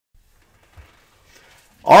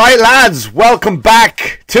All right, lads, welcome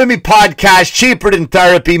back to me podcast, Cheaper Than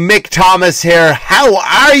Therapy. Mick Thomas here. How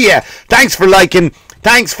are you? Thanks for liking,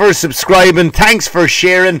 thanks for subscribing, thanks for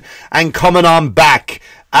sharing and coming on back.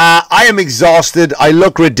 I am exhausted. I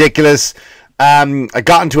look ridiculous. I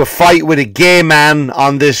got into a fight with a gay man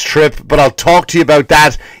on this trip, but I'll talk to you about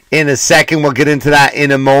that in a second. We'll get into that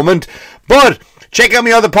in a moment. But check out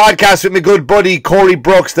my other podcast with my good buddy Corey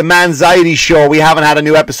Brooks, the Manxiety Show. We haven't had a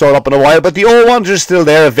new episode up in a while, but the old ones are still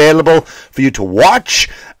there available for you to watch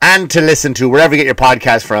and to listen to wherever you get your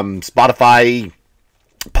podcast from. Spotify,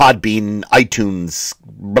 Podbean, iTunes,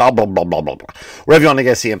 blah, blah, blah, blah, blah, blah. Wherever you want to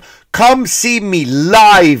go see him. Come see me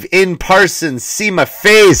live in person. See my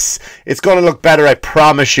face. It's going to look better, I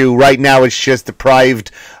promise you. Right now, it's just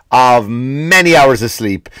deprived of many hours of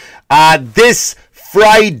sleep. This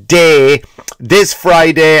Friday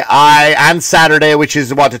and Saturday, which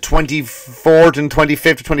is what, the 24th and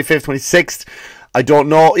 25th, 26th, I don't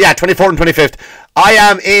know. Yeah, 24th and 25th. I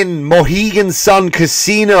am in Mohegan Sun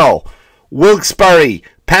Casino, Wilkes-Barre,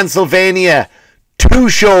 Pennsylvania. 2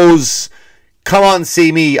 shows. Come on,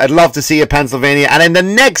 see me. I'd love to see you, Pennsylvania. And then the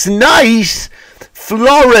next night,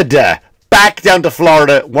 Florida. Back down to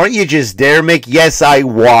Florida. Weren't you just there, Mick? Yes, I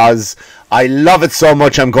was. I love it so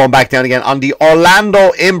much. I'm going back down again on the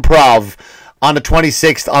Orlando Improv on the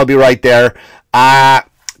 26th. I'll be right there.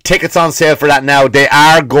 Tickets on sale for that now. They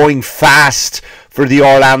are going fast for the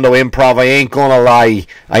Orlando Improv. I ain't gonna lie.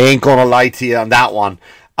 I ain't gonna lie to you on that one.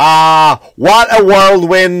 What a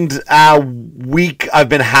whirlwind week I've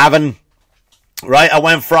been having. Right, I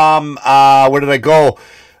went from where did I go?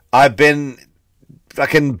 I've been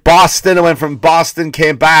fucking Boston. I went from Boston,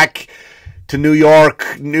 came back to New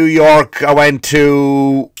York. New York, I went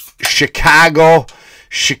to Chicago.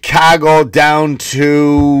 Chicago down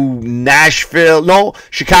to Nashville. No,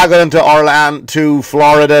 Chicago down to Orlando, to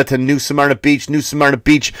Florida, to New Smyrna Beach. New Smyrna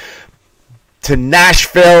Beach to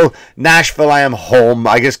Nashville. Nashville, I am home.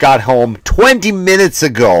 I just got home 20 minutes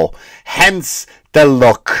ago. Hence the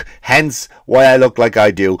look. Hence why I look like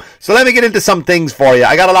I do. So let me get into some things for you.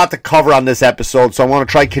 I got a lot to cover on this episode, so I want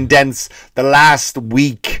to try condense the last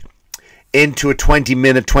week into a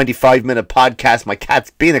 20-minute, 25-minute podcast. My cat's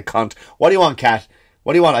being a cunt. What do you want, cat?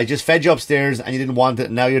 What do you want? I just fed you upstairs and you didn't want it,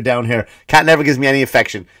 and now you're down here. Cat never gives me any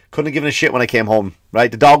affection. Couldn't have given a shit when I came home, right?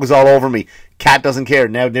 The dog was all over me. Cat doesn't care.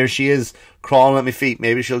 Now there she is, crawling at my feet.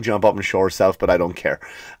 Maybe she'll jump up and show herself, but I don't care.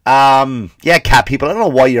 Yeah, cat people. I don't know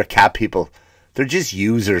why you're cat people. They're just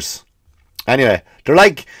users. Anyway, they're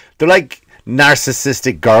like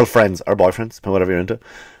narcissistic girlfriends or boyfriends, whatever you're into.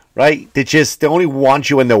 Right? They only want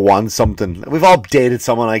you when they want something. We've all dated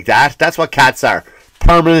someone like that. That's what cats are.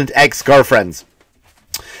 Permanent ex-girlfriends.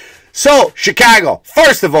 So, Chicago.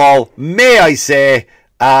 First of all, may I say,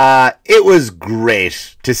 it was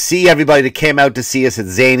great to see everybody that came out to see us at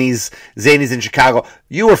Zanies in Chicago.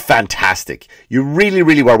 You were fantastic. You really,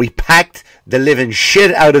 really were. We packed the living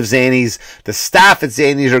shit out of Zanies. The staff at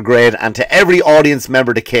Zanies are great. And to every audience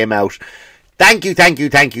member that came out, thank you, thank you,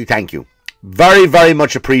 thank you, thank you. Very, very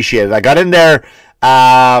much appreciated. I got in there,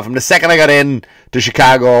 from the second I got in to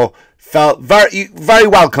Chicago, felt very, very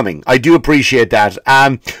welcoming. I do appreciate that.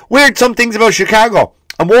 Weird some things about Chicago.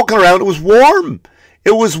 I'm walking around, it was warm.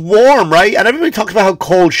 It was warm, right? And everybody talks about how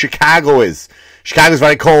cold Chicago is. Chicago's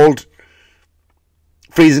very cold.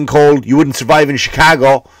 Freezing cold. You wouldn't survive in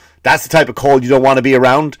Chicago. That's the type of cold you don't want to be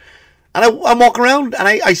around. And I'm walking around, and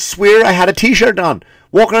I swear I had a t-shirt on.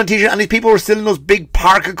 Walking on a t-shirt, and these people were still in those big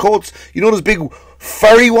parka coats. You know those big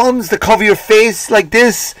furry ones that cover your face like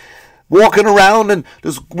this? Walking around, and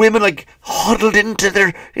there's women like huddled into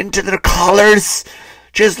their collars.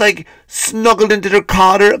 Just like snuggled into their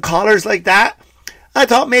collars like that. I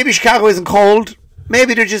thought maybe Chicago isn't cold.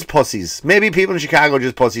 Maybe they're just pussies. Maybe people in Chicago are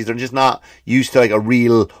just pussies. They're just not used to like a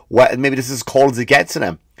real wet. Maybe this is as cold as it gets to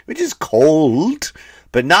them. Which is cold,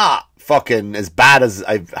 but not fucking as bad as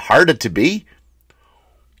I've heard it to be.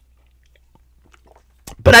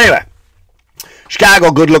 But anyway,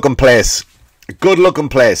 Chicago, good looking place. Good looking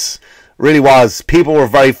place. Really was. People were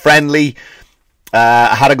very friendly.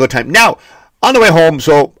 I had a good time. Now, on the way home,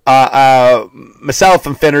 so myself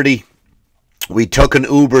and Finnerty, we took an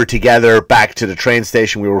Uber together back to the train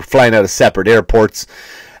station. We were flying out of separate airports.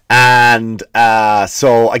 And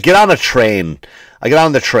so I get on a train. I get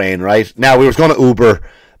on the train, right? Now, we were going to Uber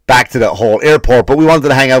back to the whole airport, but we wanted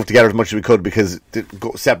to hang out together as much as we could because they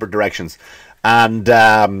go separate directions. And,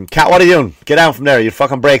 Kat, what are you doing? Get down from there. You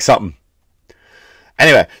fucking break something.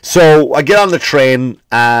 Anyway, so I get on the train.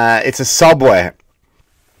 It's a subway.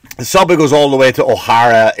 The subway goes all the way to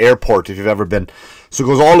O'Hara Airport, if you've ever been. So it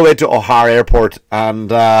goes all the way to O'Hara Airport,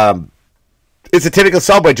 and it's a typical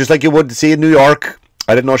subway, just like you would see in New York.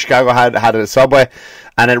 I didn't know Chicago had a subway,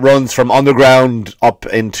 and it runs from underground up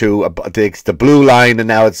into the blue line, and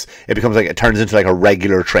now it becomes like, it turns into like a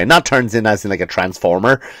regular train. Not turns in as in like a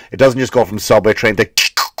transformer. It doesn't just go from subway train to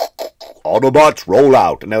Autobots roll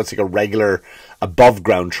out, and now it's like a regular above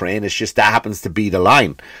ground train. It's just that happens to be the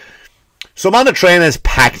line. So I'm on the train, and it's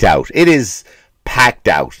packed out. It is packed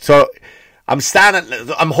out. So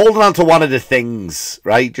I'm holding on to one of the things,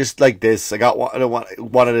 right? Just like this. I got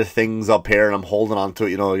one of the things up here, and I'm holding on to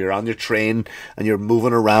it. You know, you're on your train, and you're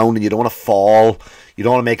moving around, and you don't want to fall. You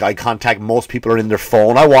don't want to make eye contact. Most people are in their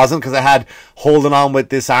phone. I wasn't, because I had holding on with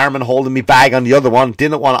this arm and holding me bag on the other one.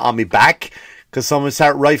 Didn't want it on me back, because someone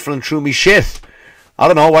started rifling through me shit. I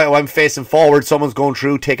don't know, while I'm facing forward, someone's going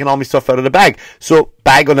through, taking all my stuff out of the bag. So,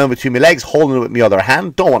 bag going down between my legs, holding it with my other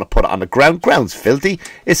hand. Don't want to put it on the ground. Ground's filthy.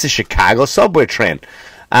 It's a Chicago subway train.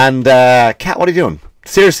 And, Kat, what are you doing?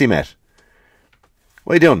 Seriously, mate.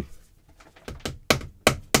 What are you doing?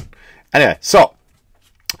 Anyway, so,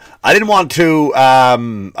 I didn't want to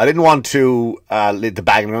leave the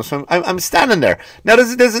bag on the ground, so I'm standing there. Now,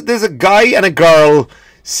 there's a guy and a girl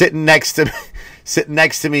sitting next to me. Sitting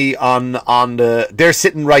next to me on the, they're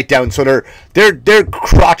sitting right down, so they're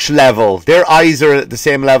crotch level. Their eyes are at the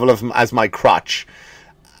same level as my crotch,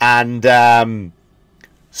 and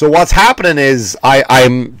so what's happening is sorry,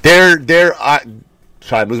 I'm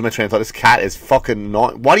losing my train of thought. This cat is fucking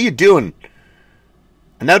annoying. What are you doing?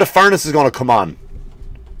 And now the furnace is going to come on.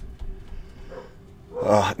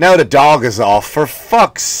 Now the dog is off. For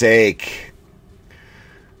fuck's sake.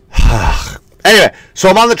 Anyway, so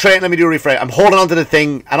I'm on the train. Let me do a rephrase. I'm holding onto the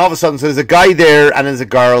thing, and all of a sudden, so there's a guy there and there's a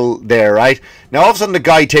girl there, right? Now, all of a sudden, the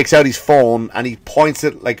guy takes out his phone and he points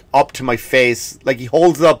it like up to my face, like he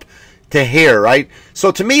holds it up to here, right?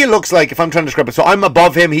 So to me, it looks like, if I'm trying to describe it, so I'm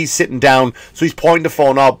above him, he's sitting down, so he's pointing the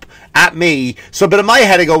phone up at me. So, but in my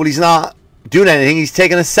head, I go, well, he's not doing anything. He's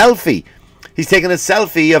taking a selfie. He's taking a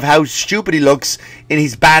selfie of how stupid he looks in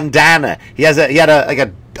his bandana. He had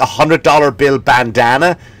a $100 bill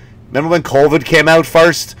bandana. Remember when COVID came out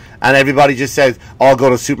first, and everybody just said, "Oh, go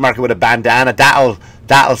to the supermarket with a bandana.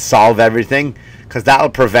 That'll solve everything, because that'll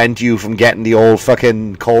prevent you from getting the old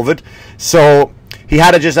fucking COVID." So he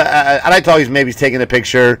had and I thought maybe he's taking a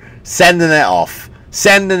picture, sending it off.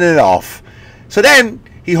 So then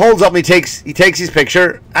he holds up and he takes his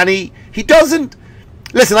picture, and he doesn't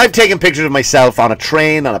listen. I've taken pictures of myself on a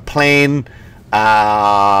train, on a plane,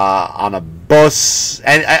 on a bus,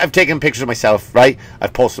 and I've taken pictures of myself, right?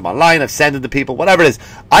 I've posted them online, I've sent them to people, whatever it is.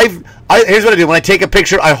 Here's what I do. When I take a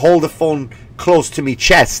picture, I hold the phone close to me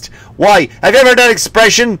chest. Why? Have you ever heard that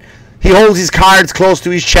expression? He holds his cards close to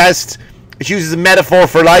his chest. It uses a metaphor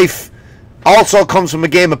for life. Also comes from a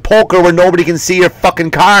game of poker where nobody can see your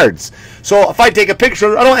fucking cards. So if I take a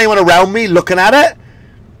picture, I don't want anyone around me looking at it,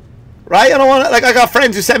 right? I don't want, like, I got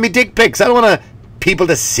friends who send me dick pics. I don't want people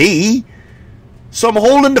to see. So I'm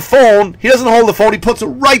holding the phone. He doesn't hold the phone. He puts it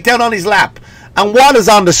right down on his lap. And what is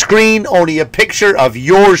on the screen? Only a picture of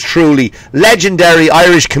yours truly, legendary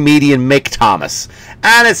Irish comedian Mick Thomas.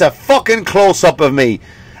 And it's a fucking close-up of me.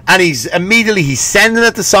 And he's sending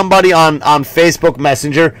it to somebody on Facebook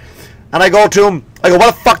Messenger. And I go to him. I go,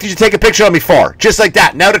 what the fuck did you take a picture of me for? Just like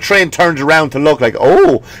that. Now the train turns around to look like,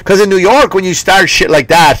 oh. Because in New York, when you start shit like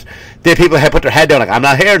that, the people put their head down like, I'm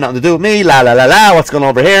not here, nothing to do with me, la la la la, what's going on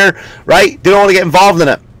over here, right? They don't want to get involved in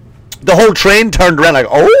it. The whole train turned around like,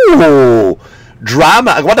 oh,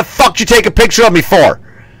 drama. Like, what the fuck did you take a picture of me for?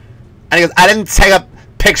 And he goes, I didn't take a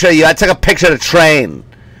picture of you, I took a picture of the train.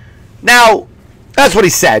 Now, that's what he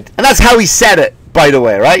said. And that's how he said it, by the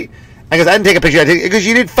way, right? And he goes, I didn't take a picture, because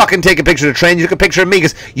you didn't fucking take a picture of the train, you took a picture of me,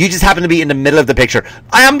 because you just happened to be in the middle of the picture.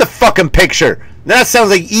 I am the fucking picture. Now that sounds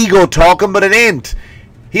like ego talking, but it ain't.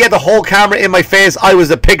 He had the whole camera in my face. I was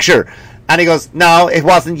the picture. And he goes, no, it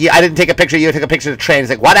wasn't you. I didn't take a picture of you. I took a picture of the train. He's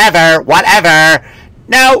like, whatever.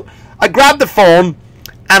 Now, I grabbed the phone,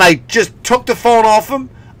 and I just took the phone off him.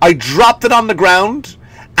 I dropped it on the ground,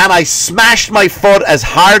 and I smashed my foot as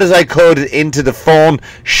hard as I could into the phone,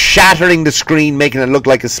 shattering the screen, making it look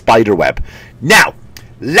like a spider web. Now,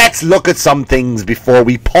 let's look at some things before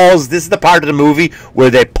we pause. This is the part of the movie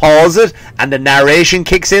where they pause it and the narration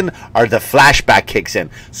kicks in, or the flashback kicks in.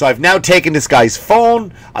 So I've now taken this guy's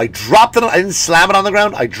phone, I dropped it, I didn't slam it on the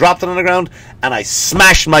ground, I dropped it on the ground, and I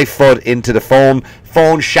smashed my foot into the phone.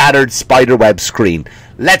 Phone shattered, spiderweb screen.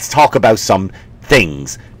 Let's talk about some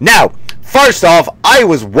things. Now, first off, I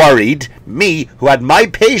was worried, me, who had my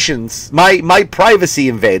patience, my privacy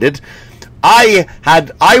invaded. I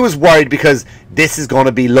was worried because this is going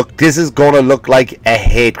to look like a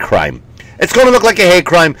hate crime. It's going to look like a hate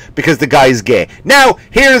crime because the guy's gay. Now,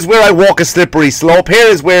 here's where I walk a slippery slope. Here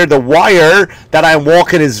is where the wire that I'm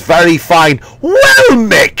walking is very fine. Well,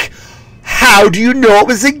 Mick, how do you know it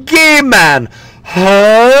was a gay man?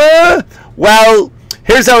 Huh? Well,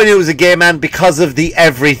 here's how I knew it was a gay man, because of the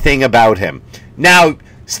everything about him. Now,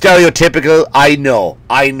 stereotypical, I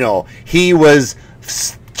know. He was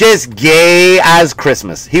just gay as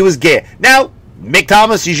Christmas. He was gay. Now, Mick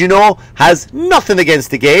Thomas, as you know, has nothing against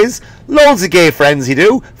the gays. Loads of gay friends he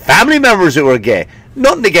do. Family members who are gay.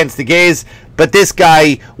 Nothing against the gays. But this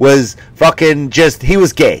guy was fucking he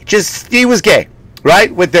was gay. He was gay.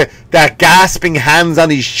 Right? With that gasping hands on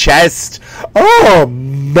his chest. Oh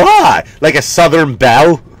my! Like a Southern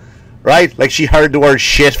belle. Right? Like she heard the word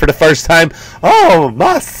shit for the first time. Oh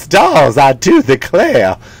my stars, I do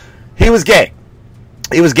declare. He was gay.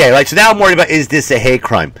 He was gay, right? So now I'm worried about, is this a hate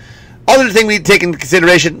crime? Other thing we need to take into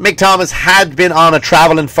consideration, Mick Thomas had been on a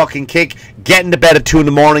travelling fucking kick, getting to bed at 2 in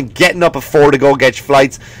the morning, getting up at 4 to go catch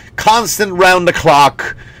flights, constant round the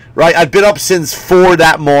clock, right? I'd been up since 4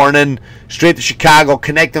 that morning, straight to Chicago,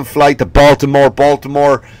 connecting flight to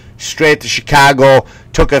Baltimore, straight to Chicago,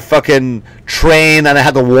 took a fucking train, and I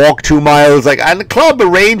had to walk 2 miles, and the club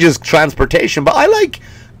arranges transportation, but I like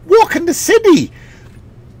walking the city.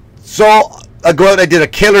 So I go out, I did a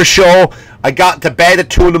killer show. I got to bed at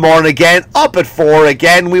 2 in the morning again, up at 4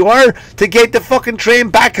 again. We were to get the fucking train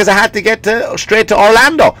back because I had to get straight to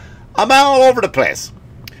Orlando. I'm all over the place.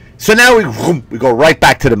 So now we go right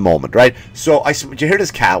back to the moment, right? So did you hear this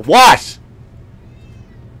cat? What?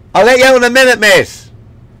 I'll let you out in a minute, mate.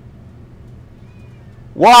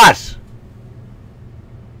 What?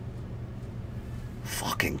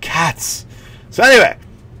 Fucking cats. So anyway,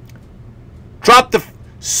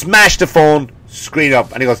 smash the phone, screen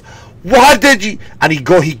up, and he goes, what did you... And he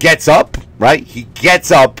gets up, right? He gets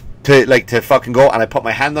up to fucking go, and I put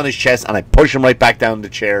my hand on his chest, and I push him right back down the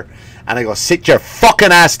chair, and I go, sit your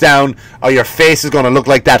fucking ass down, or your face is going to look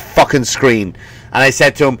like that fucking screen. And I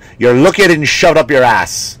said to him, you're looking at it and shove it up your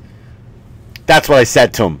ass. That's what I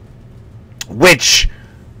said to him. Which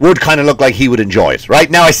would kind of look like he would enjoy it, right?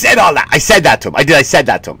 Now, I said all that. I said that to him. I said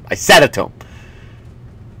that to him. I said it to him.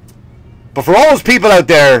 But for all those people out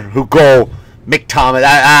there who go... Mick Thomas,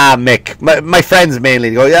 Mick, my friends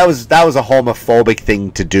mainly go, that was a homophobic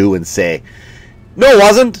thing to do and say. No, it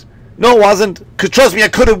wasn't. Because trust me, I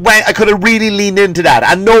could have really leaned into that,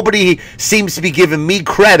 and nobody seems to be giving me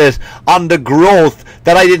credit on the growth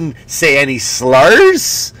that I didn't say any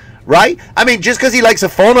slurs. Right? I mean, just because he likes a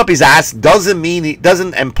phone up his ass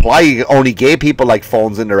doesn't imply only gay people like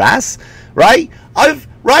phones in their ass. Right? I've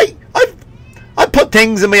put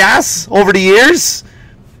things in my ass over the years.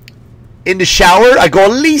 In the shower, I go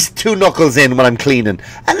at least 2 knuckles in when I'm cleaning.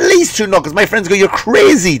 At least 2 knuckles. My friends go, you're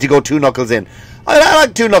crazy to go 2 knuckles in. I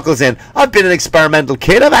like 2 knuckles in. I've been an experimental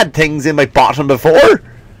kid. I've had things in my bottom before.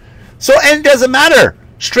 So it doesn't matter.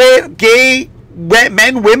 Straight, gay,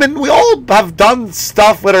 men, women, we all have done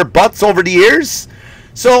stuff with our butts over the years.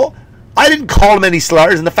 So I didn't call him any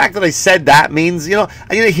slurs, and the fact that I said that means,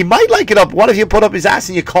 he might like it up. What if you put up his ass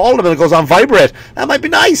and you call him and it goes on vibrate? That might be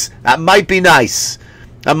nice. That might be nice.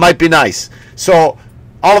 So,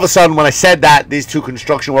 all of a sudden, when I said that, these 2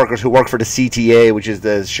 construction workers who work for the CTA, which is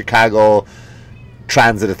the Chicago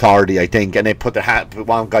Transit Authority, I think, and they put their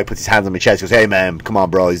one guy puts his hands on my chest, goes, hey man, come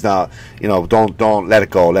on bro, he's not, don't let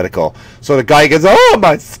it go. So the guy goes, oh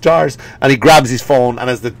my stars, and he grabs his phone, and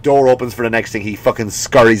as the door opens for the next thing, he fucking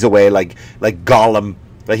scurries away like Gollum.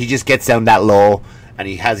 Like, he just gets down that low, and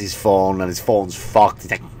he has his phone, and his phone's fucked.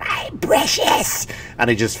 He's like, my precious! And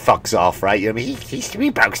he just fucks off, right? He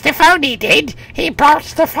broke the phone, he did. He broke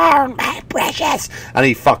the phone, my precious! And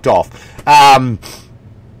he fucked off.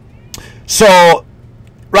 So,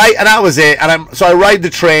 right, and that was it. So I ride the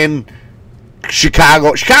train,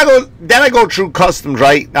 Chicago, then I go through customs,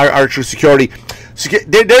 right? Or through security.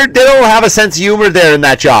 They don't have a sense of humor there in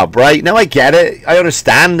that job, right? Now I get it. I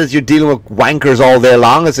understand that you're dealing with wankers all day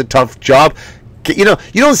long. It's a tough job. You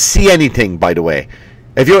don't see anything, by the way.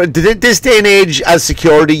 If you're this day and age as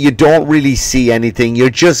security, you don't really see anything. You're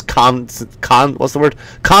just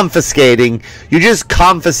confiscating. You're just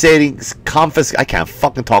confiscating. I can't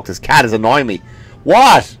fucking talk. This cat is annoying me.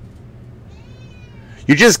 What?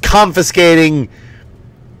 You're just confiscating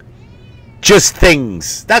just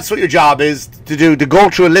things. That's what your job is to do, to go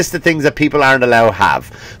through a list of things that people aren't allowed to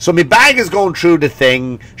have. So my bag is going through the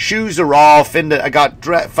thing, shoes are off, I got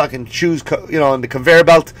fucking shoes, in the conveyor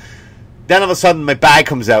belt. Then all of a sudden my bag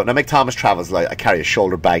comes out. Now Mick Thomas travels like I carry a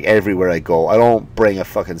shoulder bag everywhere I go. I don't bring a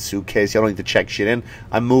fucking suitcase. I don't need to check shit in.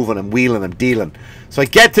 I'm moving, I'm wheeling, I'm dealing. So I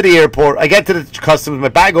get to the airport, I get to the customs, my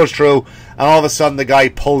bag goes through, and all of a sudden the guy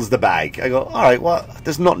pulls the bag. I go, alright, well,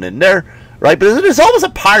 there's nothing in there, right? But there's always a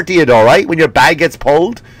part of it, alright, when your bag gets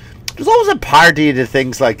pulled. There's always a part of it that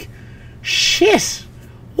things like, shit,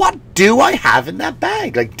 what do I have in that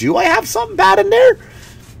bag? Like, do I have something bad in there?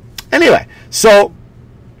 Anyway, so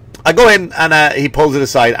I go in and he pulls it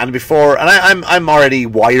aside, and I'm already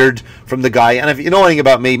wired from the guy, and if you know anything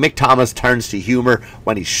about me, Mick Thomas turns to humour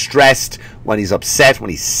when he's stressed, when he's upset, when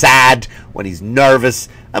he's sad, when he's nervous,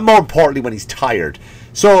 and more importantly when he's tired.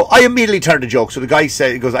 So I immediately turn to joke. So the guy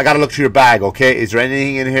said, he goes, I gotta look through your bag, okay? Is there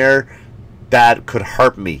anything in here that could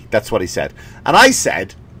hurt me? That's what he said. And I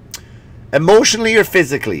said, emotionally or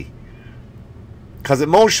physically? Because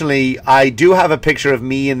emotionally, I do have a picture of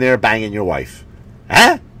me in there banging your wife.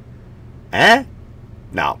 Huh? Eh?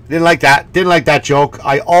 No, didn't like that. Didn't like that joke.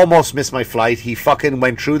 I almost missed my flight. He fucking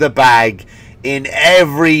went through the bag in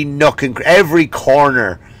every nook and every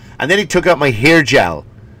corner. And then he took out my hair gel.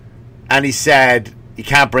 And he said, you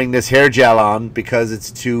can't bring this hair gel on because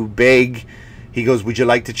it's too big. He goes, would you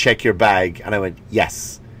like to check your bag? And I went,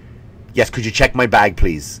 yes. Yes, could you check my bag,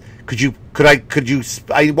 please? I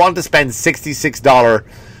want to spend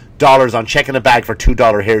 $66 on checking a bag for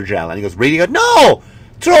 $2 hair gel. And he goes, really? I go, no!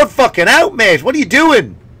 Throw it fucking out, mate. What are you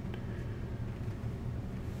doing?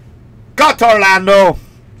 Got to Orlando.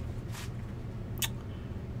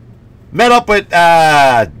 Met up with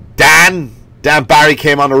Dan. Dan Barry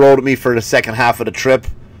came on the road with me for the second half of the trip.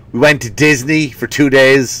 We went to Disney for 2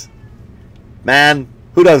 days. Man,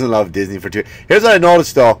 who doesn't love Disney for 2 days? Here's what I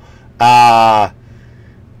noticed, though. I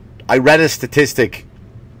read a statistic,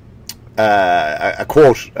 a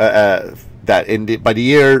quote, that by the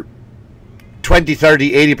year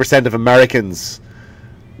 2030, 80% of Americans,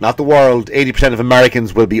 not the world, 80% of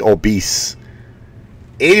Americans will be obese.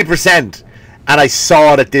 80%. And I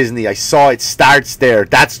saw it at Disney. I saw it starts there.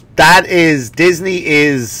 Disney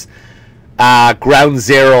is ground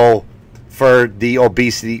zero for the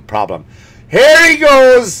obesity problem. Here he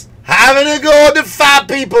goes, having a go at the fat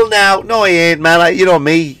people now. No, he ain't, man. You know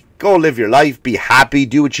me. Go live your life. Be happy.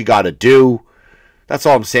 Do what you got to do. That's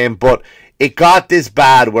all I'm saying. But it got this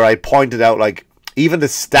bad where I pointed out, like, even the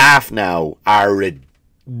staff now are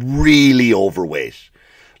really overweight.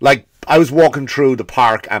 Like, I was walking through the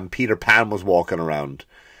park and Peter Pan was walking around.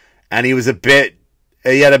 And he had a bit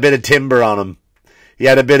of timber on him.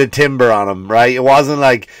 Right? It wasn't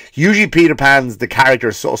like, usually Peter Pan's, the character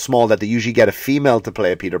is so small that they usually get a female to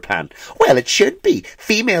play Peter Pan. Well, it should be.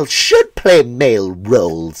 Females should play male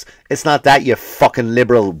roles. It's not that, you fucking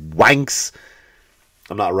liberal wanks.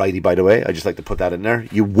 I'm not a righty, by the way. I just like to put that in there.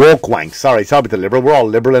 You woke wank. Sorry about the liberal. We're all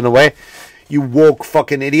liberal in a way. You woke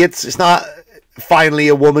fucking idiots. It's not finally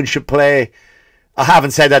a woman should play. I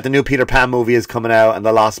haven't said that the new Peter Pan movie is coming out and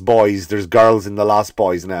The Lost Boys. There's girls in The Lost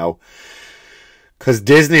Boys now. Because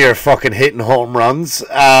Disney are fucking hitting home runs.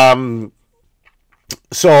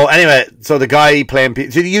 So anyway, so the guy playing...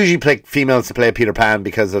 So they usually pick females to play Peter Pan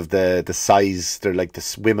because of the size. They're like,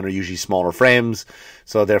 the women are usually smaller frames.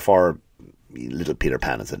 So therefore... little Peter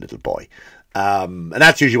Pan is a little boy. And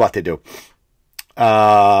that's usually what they do.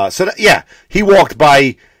 Yeah, he walked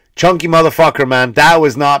by, chunky motherfucker, man. That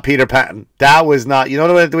was not Peter Pan. That was not, you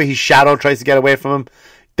know the way his shadow tries to get away from him?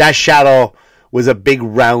 That shadow was a big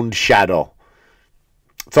round shadow.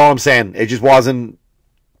 That's all I'm saying. It just wasn't,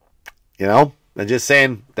 you know, I'm just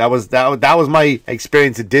saying that was my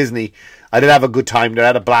experience at Disney. I did have a good time there. I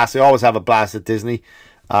had a blast. I always have a blast at Disney.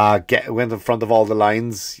 Went in front of all the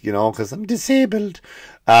lines, you know, because I'm disabled.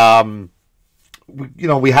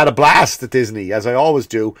 We had a blast at Disney, as I always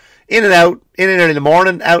do. In and out, in and out in the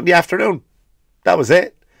morning, out in the afternoon. That was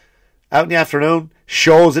it. Out in the afternoon.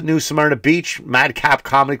 Shows at New Smyrna Beach, Madcap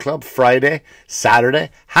Comedy Club, Friday,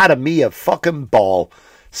 Saturday. Had a fucking ball.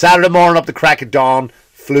 Saturday morning up the crack of dawn,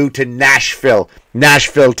 flew to Nashville,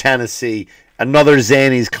 Tennessee. Another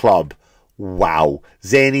Zany's club. Wow.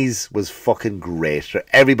 Zany's was fucking great. For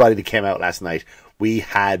everybody that came out last night, we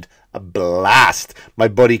had a blast. My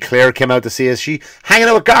buddy Claire came out to see us. She hanging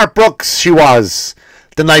out with Garth Brooks, she was,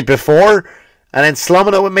 the night before. And then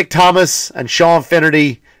slumming it with Mick Thomas and Sean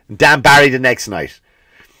Finnerty and Dan Barry the next night.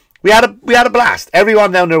 We had a blast.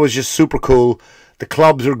 Everyone down there was just super cool. The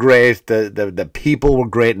clubs were great. The people were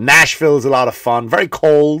great. Nashville is a lot of fun. Very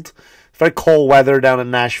cold weather down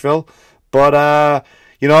in Nashville. But, I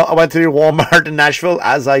went to the Walmart in Nashville,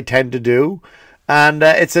 as I tend to do. And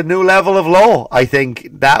it's a new level of low, I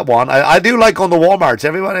think, that one. I do like going to Walmarts.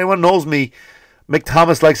 Anyone knows me. Mick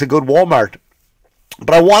Thomas likes a good Walmart.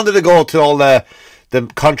 But I wanted to go to all the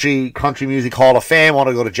country music Hall of Fame. I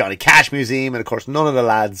wanted to go to Johnny Cash Museum, and of course none of the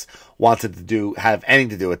lads wanted to have anything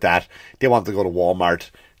to do with that. They wanted to go to Walmart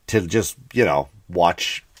to just,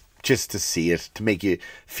 watch, just to see it, to make you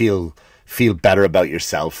feel better about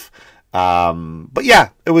yourself. But yeah,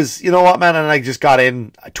 it was, you know what, man, and I just got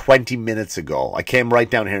in 20 minutes ago. I came right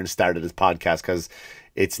down here and started this podcast because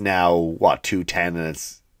it's now 2:10,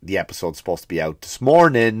 and the episode's supposed to be out this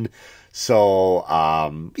morning. So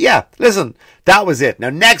yeah, listen, that was it. Now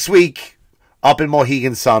next week up in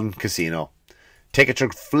Mohegan Sun Casino, tickets are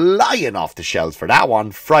flying off the shelves for that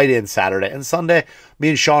one. Friday and Saturday and Sunday, me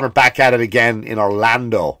and Sean are back at it again in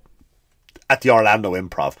Orlando at the Orlando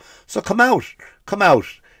Improv. So come out.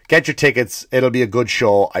 Get your tickets. It'll be a good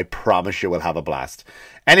show. I promise you we'll have a blast.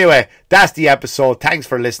 Anyway, that's the episode. Thanks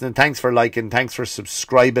for listening. Thanks for liking. Thanks for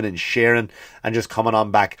subscribing and sharing and just coming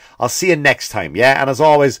on back. I'll see you next time, yeah? And as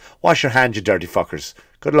always, wash your hands, you dirty fuckers.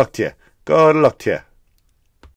 Good luck to you.